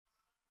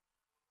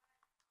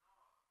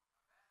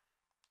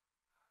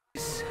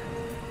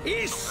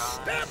Is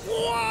step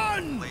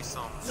one! Play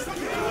some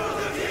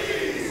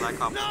Black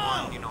Ops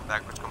 1, you know,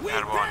 backwards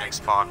compatible on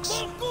Xbox,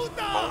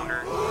 Boner,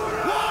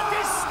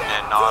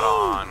 and not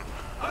on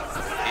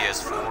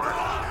PS4.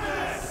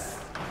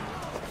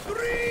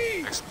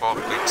 Xbox,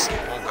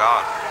 oh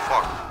god,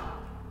 fuck.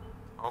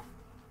 Oh,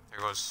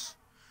 there goes.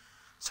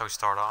 That's how we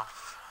start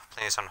off.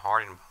 Playing this on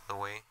hard, and by the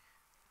way.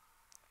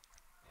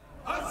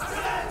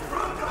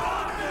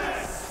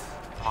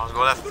 Let's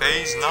go that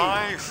phase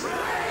knife!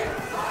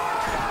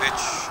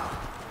 Bitch.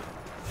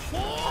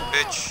 Oh,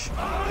 bitch.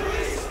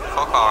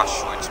 Fuck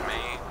Auschwitz,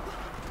 man.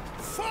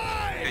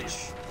 Bitch.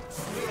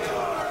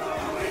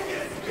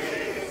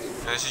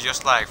 This is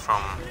just like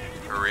from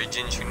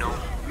Origins, you know?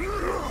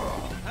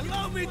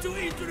 Allow me to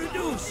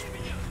introduce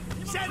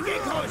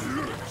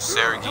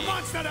Sergei.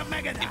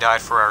 He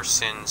died for our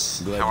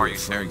sins. How are you,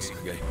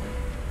 Sergei?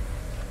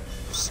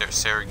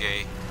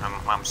 Sergei.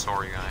 I'm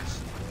sorry,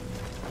 guys.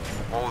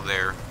 Oh,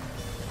 there.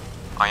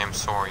 I am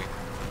sorry.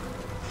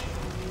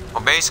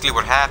 Well, basically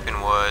what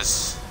happened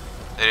was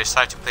they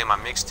decided to play my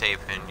mixtape,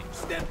 and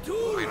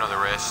well, you know the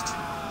rest.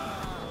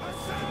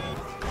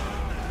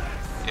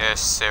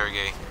 Yes,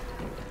 Sergei.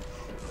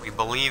 We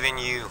believe in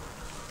you.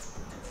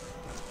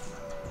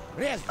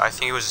 I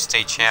think it was a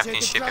state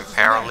championship in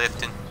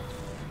powerlifting.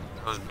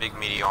 Those big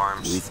meaty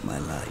arms. With my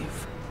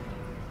life.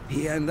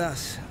 He and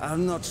us are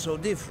not so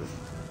different.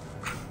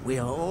 We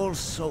are all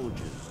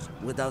soldiers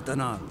without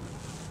an arm.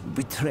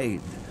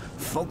 Betrayed,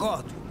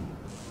 forgotten,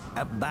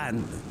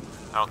 abandoned.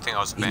 I don't think I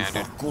was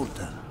abandoned. In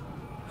Vorkuta,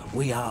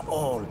 we are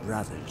all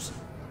brothers.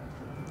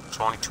 There's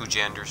only two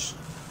genders.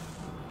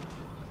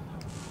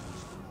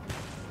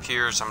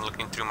 Peers, I'm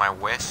looking through my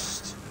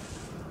west.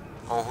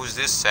 Oh, who's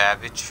this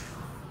savage?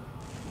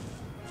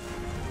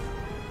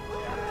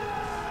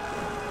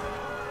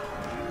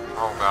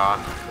 Oh god.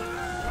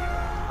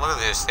 Look at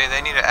this.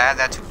 They need to add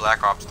that to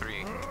Black Ops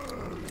 3.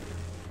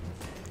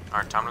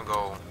 Alright, time to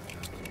go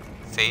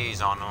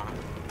phase on them.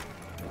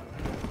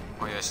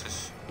 Oh yes,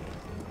 this.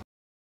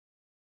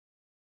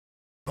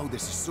 Oh,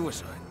 this is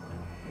suicide.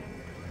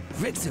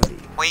 Victory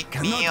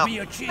Wake me cannot up. be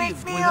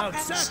achieved without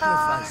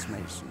sacrifice,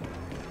 Mason.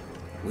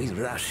 We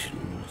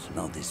Russians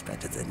know this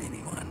better than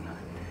anyone.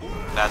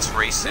 That's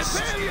racist.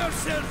 Prepare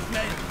yourself,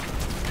 man.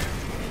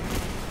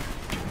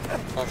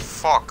 Oh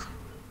fuck.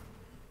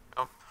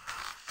 Nope.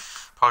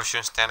 Probably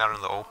shouldn't stand out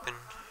in the open.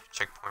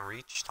 Checkpoint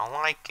reached. Don't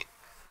like it.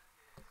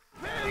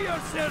 Prepare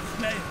yourself,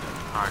 man.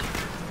 Alright.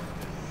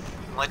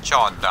 Let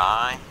y'all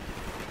die.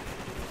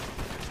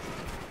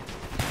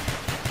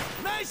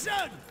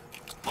 Mason!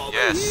 Over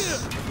Yes. here!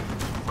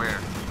 Where?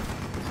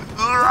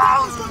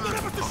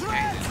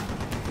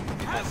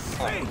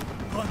 Okay. Oh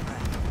fuck.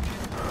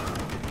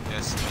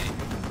 Yes, me.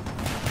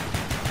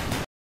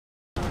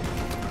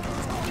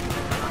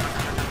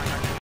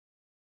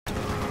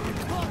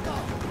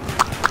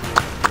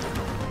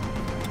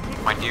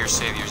 My dear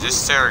saviors, this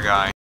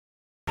Sergei.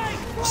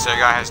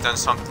 Sergei has done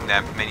something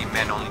that many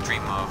men only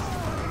dream of.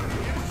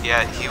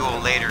 Yet he will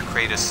later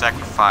create a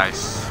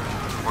sacrifice,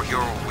 or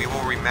we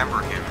will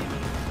remember him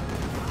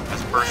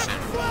as a person.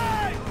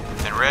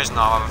 And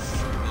Reznov,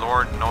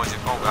 Lord knows it.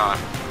 Oh god.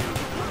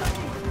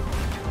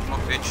 Oh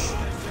bitch.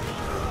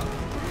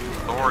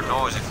 Lord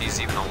knows if he's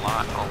even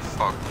alive. Oh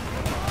fuck.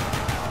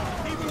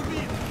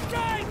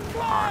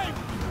 Alright.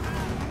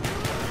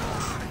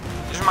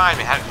 Just remind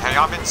me, have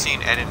y'all been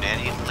seeing Ed and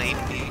Eddie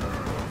lately?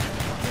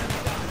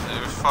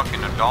 There's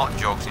fucking adult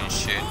jokes and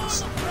shit.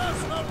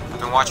 I've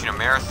been watching a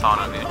marathon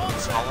of it.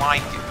 So I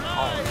like it.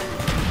 Oh.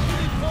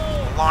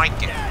 I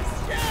like it.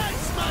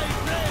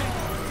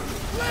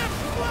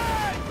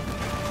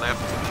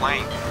 Left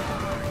plank.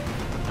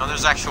 No,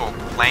 there's actual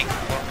Plank.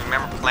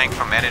 Remember Plank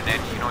from Ed and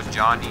Eddie? You know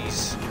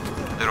Johnny's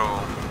little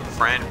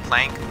friend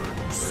Plank?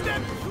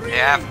 They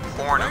have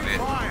porn of it.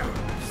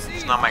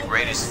 It's not my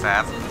greatest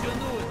fab.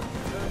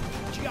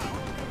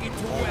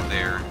 Over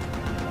there.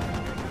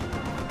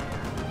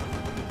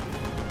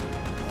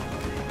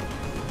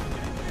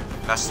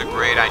 That's the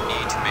grade I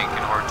need to make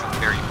in order to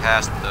carry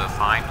past the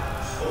finals.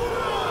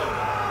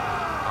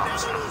 Oh, I'm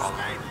just gonna follow.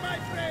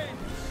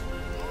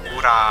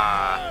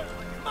 Hoorah!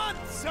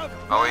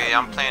 Oh yeah,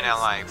 I'm playing at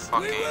like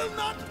fucking...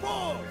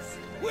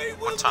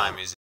 What time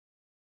is it?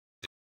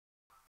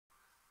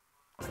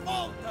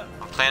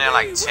 I'm playing at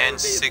like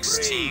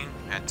 10:16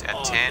 at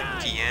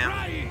 10 p.m.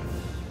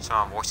 So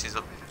my voice is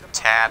a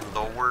tad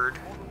lowered.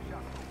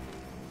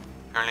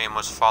 Apparently I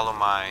must follow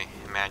my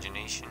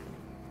imagination.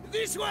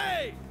 This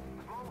way!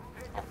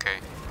 Okay.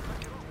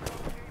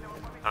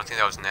 I don't think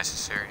that was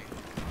necessary.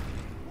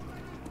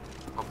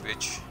 Oh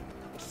bitch.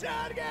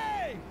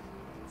 Sergei!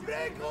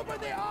 Break open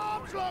the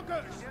arms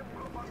lockers!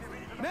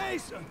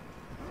 Mason!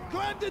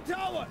 Climb the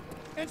tower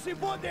and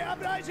support the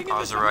uprising in I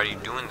was already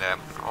doing that.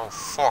 Oh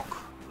fuck.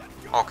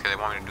 Okay, they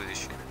want me to do this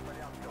shit.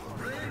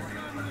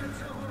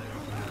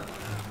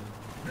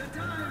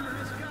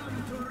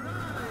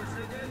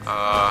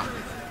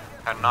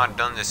 I've not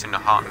done this in a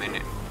hot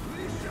minute.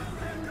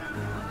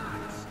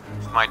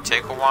 This might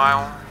take a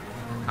while.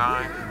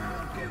 Okay.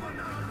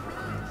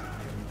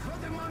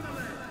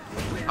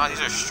 Oh,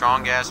 these are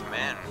strong ass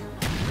men.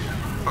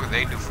 What do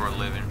they do for a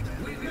living?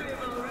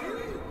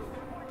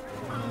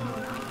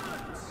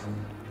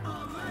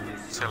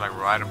 So like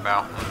right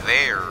about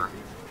there.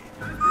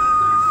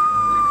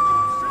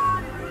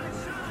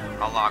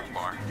 Allah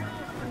Akbar.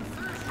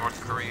 North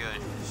Korea.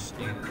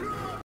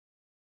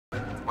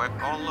 What?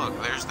 Oh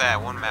look, there's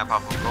that one map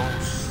off of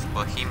Ghost,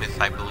 Behemoth,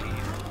 I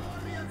believe.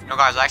 You know,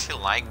 guys, I actually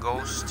like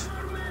Ghost.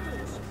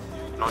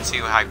 I don't see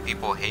how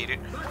people hate it.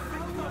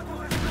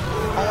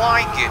 I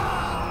like it.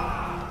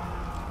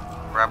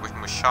 Grab with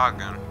my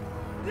shotgun.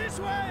 This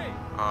way!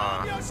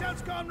 Arm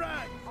yourselves,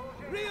 comrades!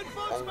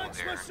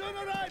 Reinforcements will soon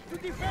arrive to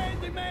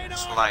defend the main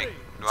it's armory. like,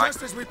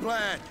 Just as we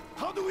planned.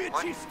 How do we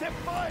achieve step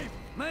 5?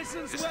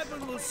 Mason's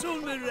weapon will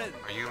soon be ready.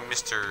 Are you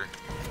Mr.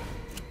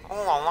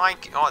 Oh, I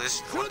like it. Oh,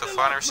 this. What the fuck?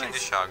 I've never seen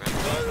this shotgun.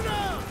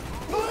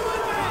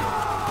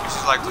 This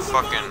is like the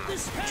fucking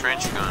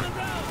trench gun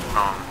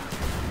from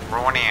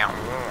Ronin at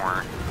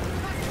War.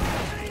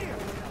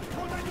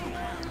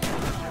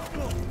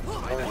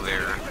 Oh,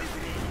 there.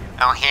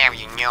 I'll have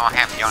you know, I'll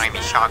have you on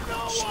me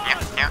shotguns.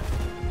 Yeah.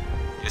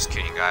 Just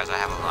kidding, guys. I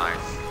have a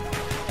life.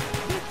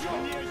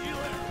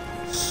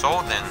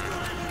 So then,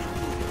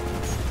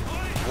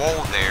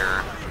 whoa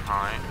there.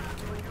 Alright.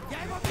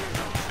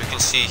 We can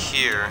see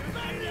here,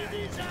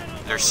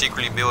 they're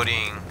secretly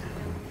building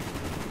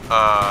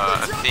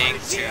a thing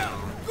to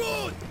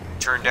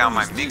turn down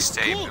my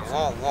mixtape.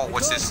 Whoa,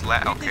 what's this?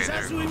 Okay,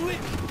 there we go.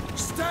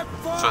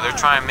 So they're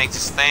trying to make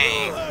this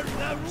thing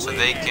so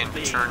they can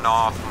turn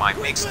off my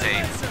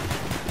mixtape.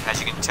 As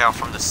you can tell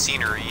from the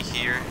scenery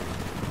here.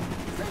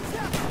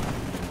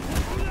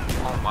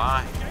 Oh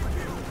my.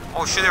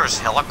 Oh shit, there was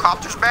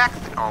helicopters back?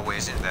 Oh wait,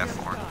 isn't that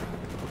far?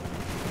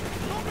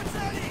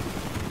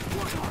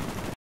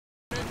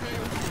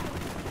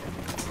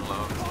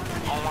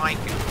 I like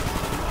it.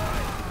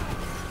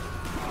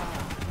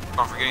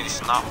 I'm forgetting this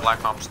is not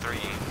Black Ops 3.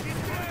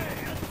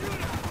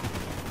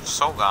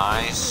 So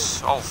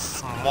guys, oh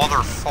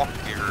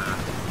motherfucker.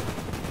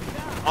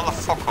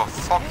 Motherfucker,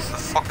 fuck the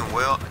fucking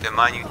will.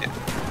 Demand you.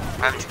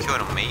 Haven't you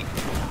killed him, mate?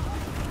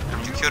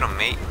 Haven't you killed him,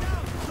 mate?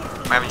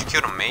 Haven't you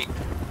killed him, mate?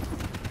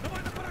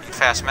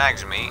 Fast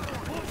mags, mate.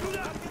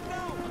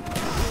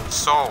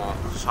 So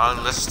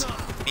let's.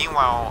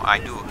 Meanwhile, I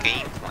do a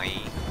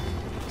gameplay.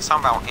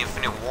 Something about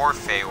Infinite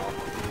Warfare.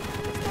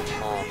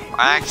 Well,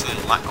 I actually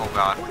like. Oh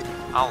god,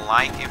 I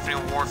like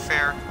Infinite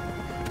Warfare.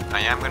 I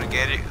am gonna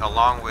get it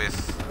along with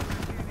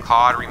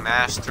COD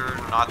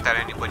Remastered. Not that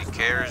anybody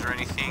cares or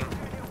anything,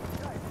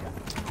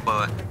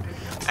 but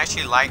I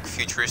actually like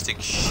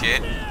futuristic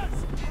shit.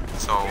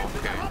 So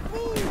okay.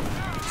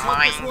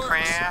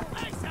 Minecraft.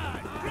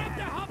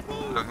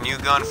 The new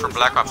gun for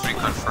Black Ops 3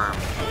 confirmed.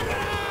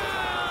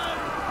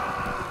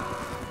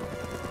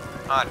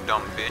 Ah,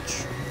 dumb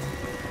bitch.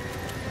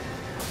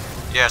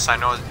 Yes, I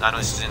know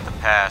this is in the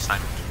past.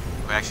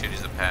 Well, actually, it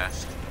is the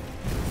past.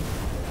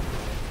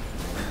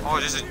 Oh,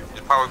 this is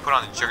the part we put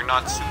on the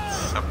Juggernaut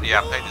suits. Yeah,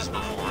 I played this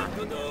before.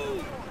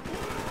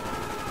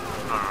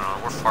 No,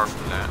 we're far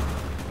from that.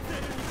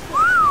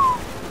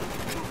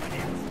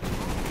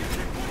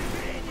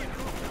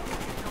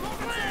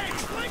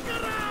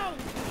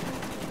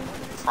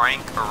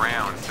 Frank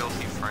around,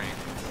 filthy Frank.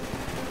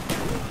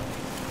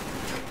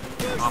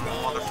 I'm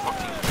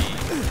motherfucking G.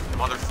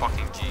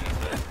 Motherfucking G.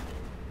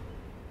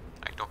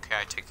 Okay,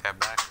 I take that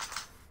back.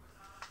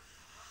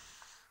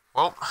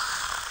 Well.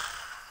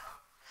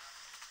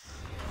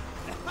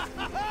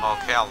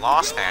 Okay, I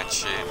lost that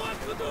shit.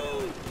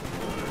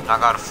 I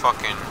gotta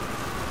fucking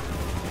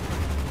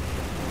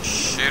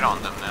shit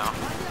on them now.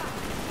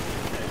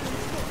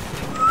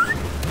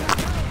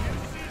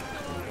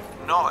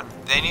 No,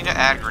 they need to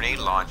add grenade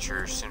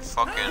launchers in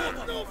fucking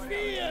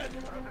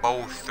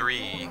Bow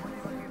 3.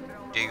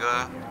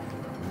 Digga.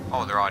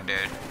 Oh, they're all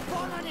dead.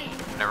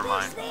 Never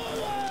mind.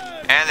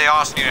 And they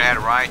also need to add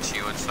riot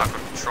shields so I can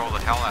control the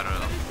hell out of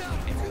them.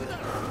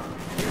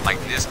 Like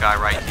this guy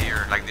right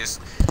here. Like this.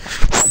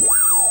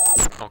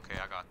 Okay,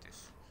 I got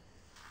this.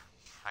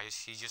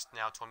 He just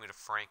now told me to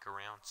frank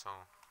around, so.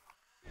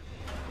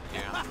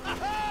 Yeah.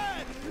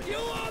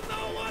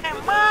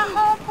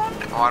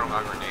 Oh, I don't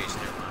got grenades,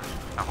 never mind.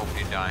 I hope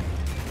they die.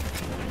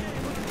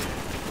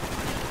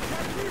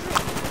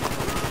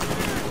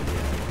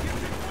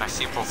 I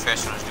see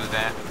professionals do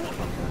that.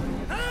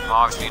 I'm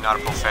obviously not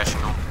a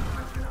professional.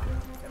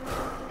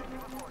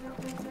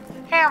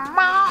 And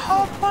my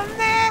hope will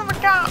never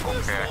die.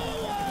 Okay.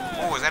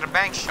 Oh, is that a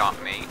bank shot,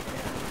 mate?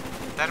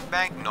 Is that a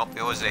bank? Nope,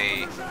 it was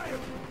a...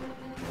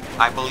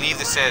 I believe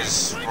this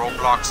says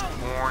Roblox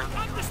Born.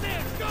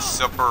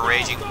 Super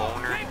Raging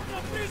Boner.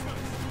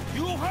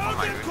 Oh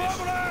my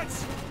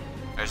goodness.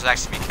 Let's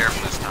actually be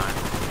careful this time.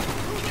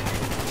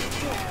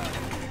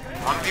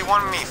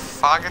 1v1 me,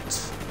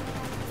 faggot.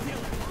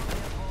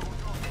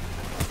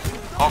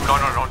 Oh, no,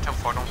 don't tell me,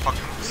 don't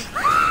fucking...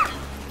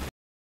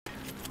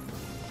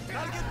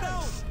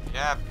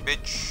 Yeah,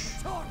 bitch.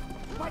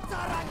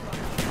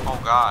 Oh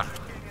god.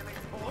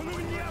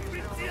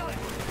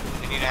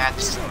 They need to add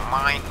this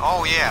mine.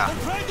 Oh yeah.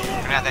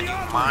 We're gonna add that new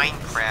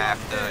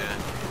Minecraft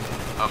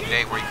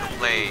update where you can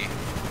play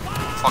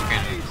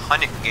fucking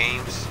 100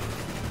 games.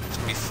 It's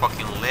gonna be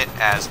fucking lit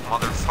as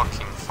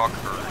motherfucking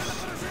fuckers.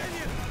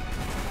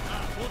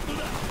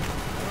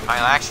 I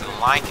actually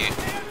like it.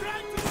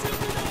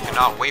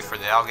 Cannot wait for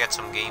that. I'll get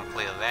some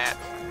gameplay of that.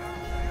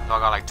 I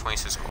got like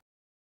 26.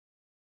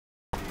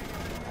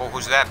 Oh,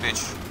 who's that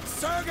bitch?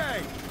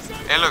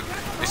 Hey, look,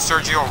 it's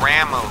Sergio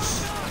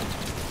Ramos.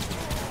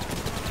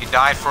 He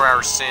died for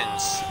our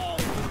sins.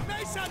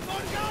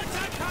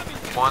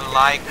 One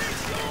like,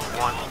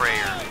 one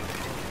prayer.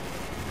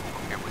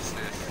 Okay, what's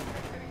this?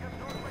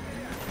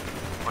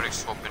 What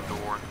is open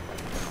door?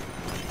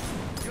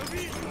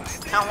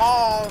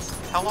 Hello!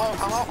 Hello,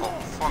 hello! Oh,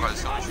 fuck, I was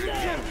so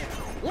shooting.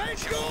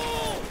 Let's go!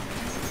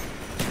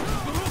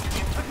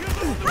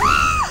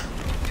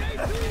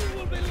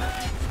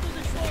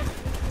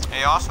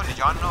 Hey, also, did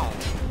y'all know,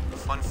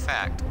 fun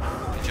fact,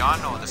 did y'all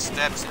know the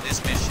steps in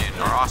this mission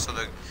are also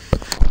the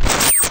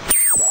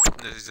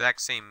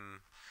exact same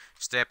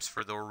steps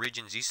for the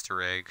Origins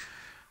Easter egg?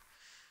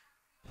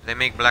 They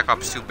make Black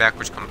Ops 2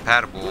 backwards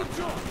compatible.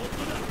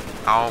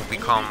 I'll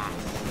become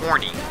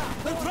horny.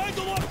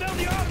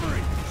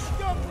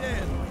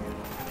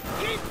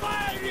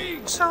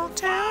 So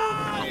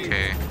down.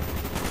 Okay.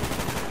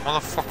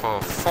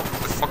 Motherfucker, fuck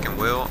the fucking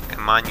will, and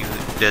mind you,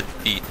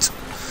 deadbeat.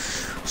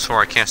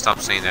 Sorry, I can't stop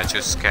saying that,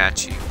 just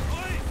sketchy.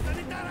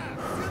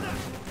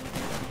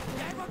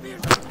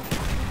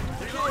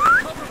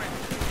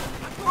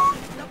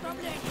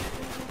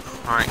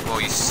 Alright,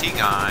 well, you see,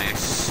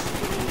 guys,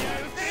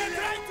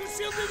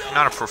 I'm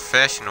not a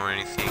professional or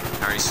anything.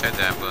 I already said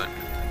that, but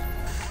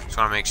just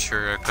want to make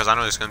sure, because I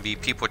know there's going to be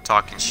people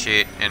talking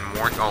shit and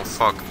more. Oh,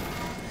 fuck.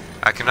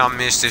 I cannot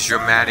miss this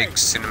dramatic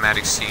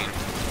cinematic scene.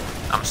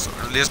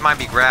 This might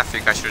be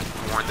graphic. I should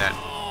have warned that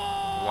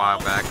a while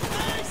back.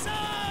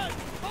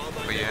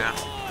 But yeah.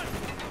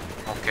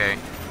 Okay.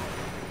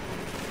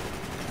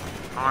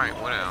 Alright,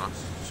 what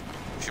else?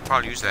 We should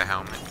probably use that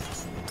helmet.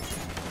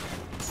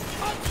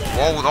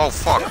 Whoa, oh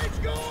fuck.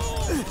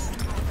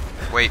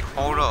 Wait,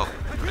 hold up.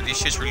 Are these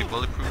shits really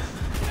bulletproof?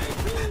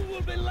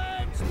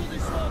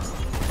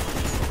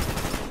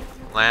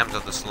 Lambs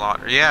of the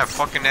slaughter. Yeah,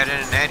 fucking Ed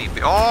and Eddie.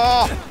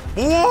 Oh!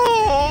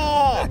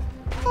 Whoa!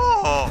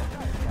 Oh!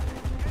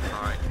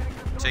 Alright.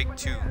 Take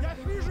 2.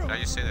 Did I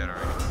just say that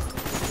already?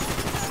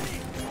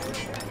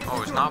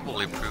 Oh, it's not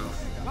bulletproof.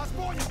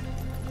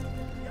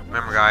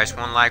 Remember, guys,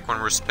 one like,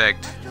 one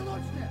respect.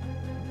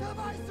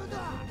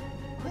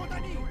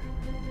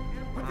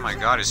 Oh my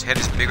god, his head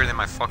is bigger than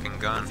my fucking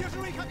gun.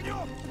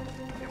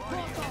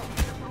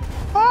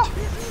 Oh!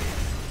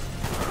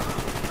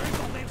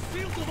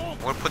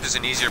 I would put this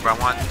in easier, but I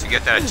want to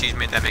get that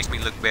achievement that makes me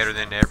look better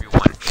than everyone.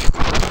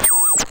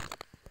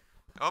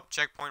 Oh,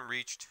 checkpoint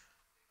reached.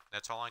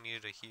 That's all I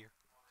needed to hear.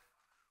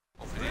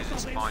 Hopefully it is a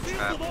spawn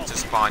trap. It's a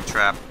spawn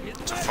trap.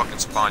 It's a fucking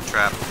spawn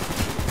trap.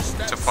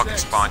 It's a fucking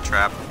spawn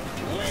trap.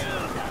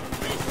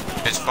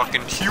 It's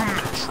fucking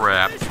human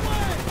trap.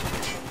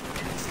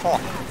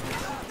 Fuck.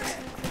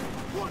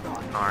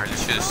 Alright,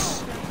 let's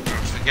just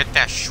get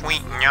that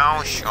sweet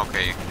nose.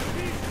 Okay.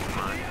 Come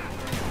on.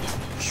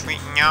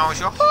 Sweet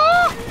nose.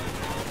 Oh!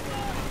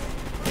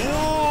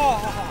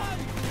 Oh!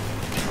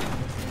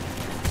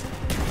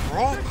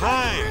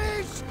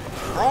 Propane!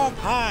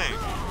 Propane!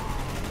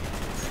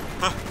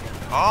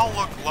 I'll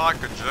look like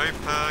a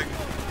JPEG.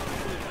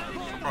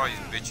 Look at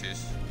these bitches.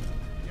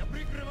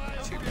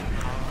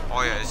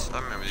 Oh yes, I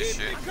remember this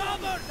shit.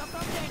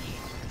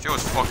 Shit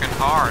was fucking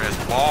hard as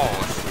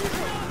balls.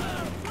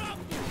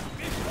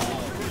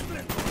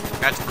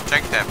 You had to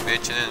protect that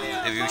bitch, and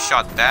then if you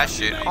shot that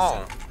shit,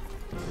 oh,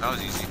 that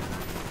was easy.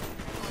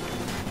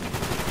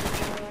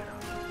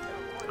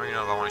 I don't even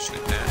know if I want to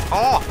shoot that.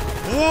 Oh!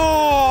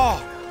 Whoa!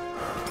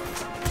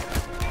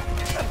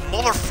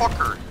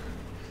 Motherfucker!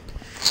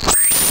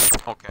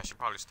 Okay, I should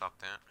probably stop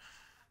that.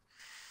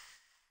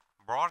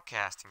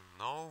 Broadcasting,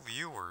 no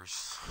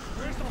viewers.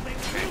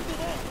 Okay.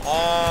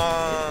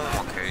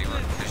 Oh, okay.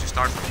 Let's just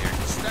start from here.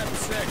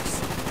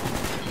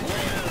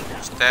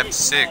 Step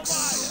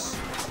 6.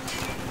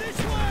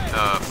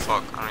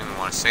 Fuck. I don't even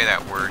want to say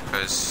that word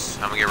because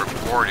I'm gonna get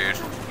reported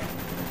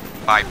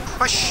by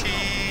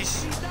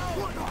pushies.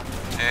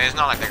 Yeah, it's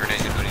not like that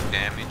grenade's gonna do any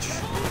damage.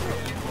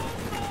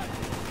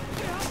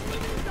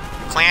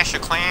 Clash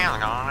of Clans,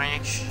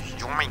 guys.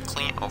 Join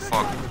clan. Oh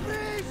fuck.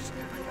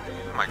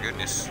 Oh my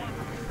goodness.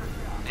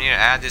 I need to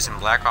add this in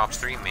Black Ops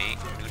 3, mate.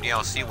 New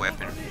DLC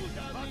weapon.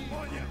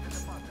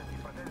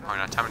 Alright,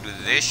 now time to do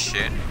this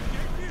shit.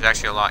 It's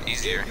actually a lot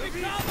easier.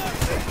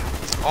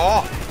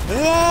 Oh!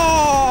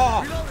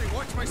 Whoa!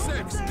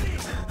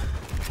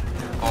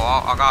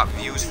 Oh, I got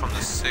views from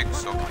the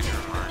 6. Okay,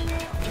 never mind.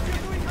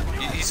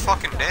 He's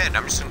fucking dead.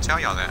 I'm just gonna tell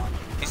y'all that.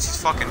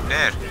 He's fucking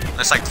dead.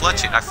 Unless I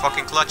clutch it. I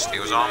fucking clutched it.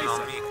 It was all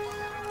on me.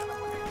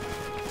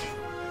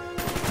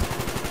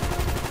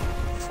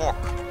 Fuck.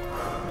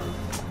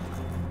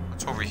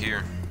 What's over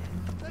here?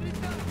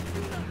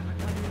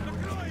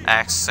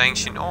 Axe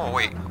sanction. Oh,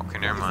 wait. Okay,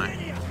 never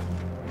mind.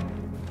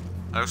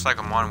 That looks like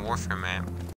a Modern Warfare map.